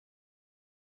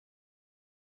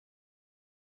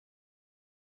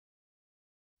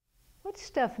What's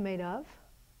stuff made of?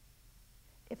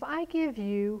 If I give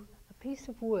you a piece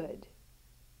of wood,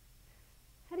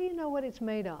 how do you know what it's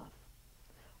made of?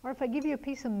 Or if I give you a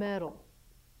piece of metal,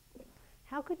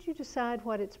 how could you decide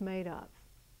what it's made of?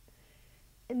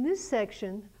 In this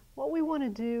section, what we want to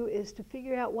do is to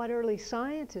figure out what early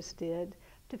scientists did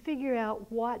to figure out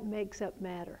what makes up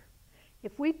matter.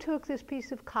 If we took this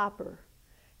piece of copper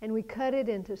and we cut it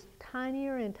into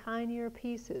tinier and tinier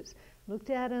pieces, looked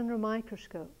at it under a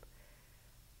microscope,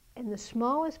 and the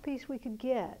smallest piece we could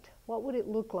get, what would it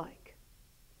look like?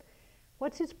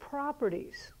 What's its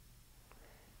properties?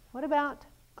 What about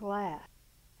glass?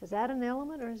 Is that an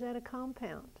element or is that a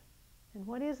compound? And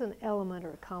what is an element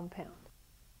or a compound?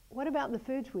 What about the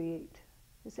foods we eat?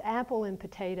 This apple and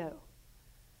potato.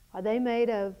 Are they made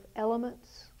of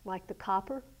elements like the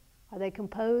copper? Are they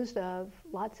composed of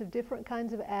lots of different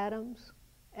kinds of atoms,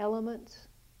 elements,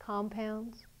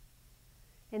 compounds?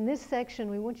 In this section,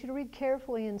 we want you to read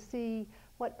carefully and see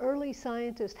what early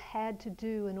scientists had to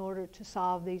do in order to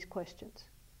solve these questions.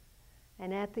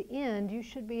 And at the end, you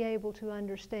should be able to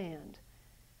understand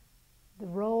the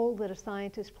role that a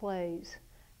scientist plays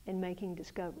in making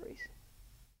discoveries.